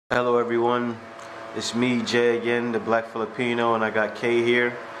Hello everyone, it's me Jay again, the Black Filipino, and I got Kay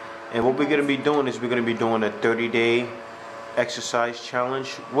here. And what we're going to be doing is we're going to be doing a 30-day exercise challenge.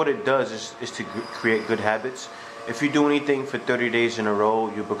 What it does is to create good habits. If you do anything for 30 days in a row,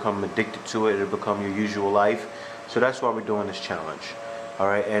 you become addicted to it. It'll become your usual life. So that's why we're doing this challenge.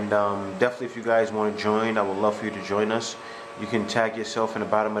 Alright, and definitely if you guys want to join, I would love for you to join us. You can tag yourself in the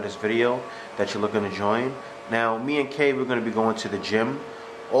bottom of this video that you're looking to join. Now, me and Kay, we're going to be going to the gym.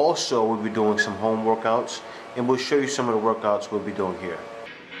 Also, we'll be doing some home workouts, and we'll show you some of the workouts we'll be doing here.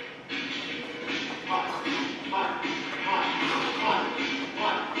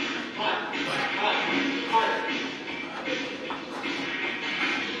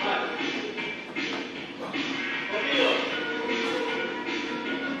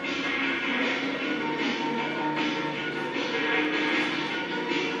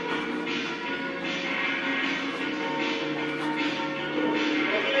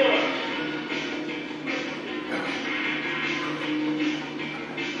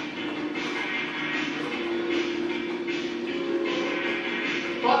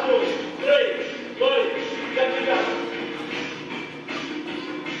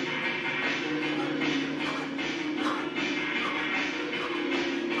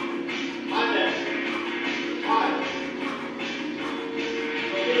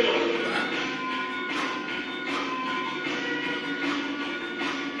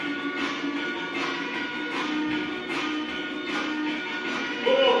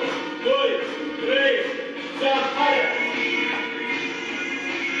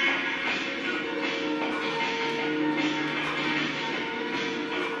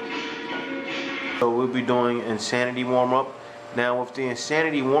 So we'll be doing insanity warm-up. Now with the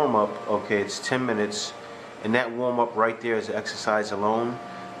insanity warm-up, okay, it's 10 minutes, and that warm-up right there is the exercise alone.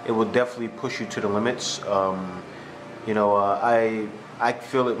 It will definitely push you to the limits. I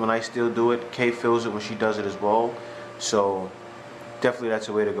feel it when I still do it. Kay feels it when she does it as well. So definitely that's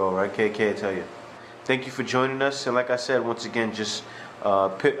the way to go, right? Kay, I tell you. Thank you for joining us, and like I said, once again, just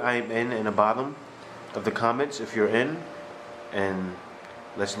put I'm in the bottom of the comments if you're in, and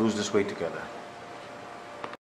let's lose this weight together.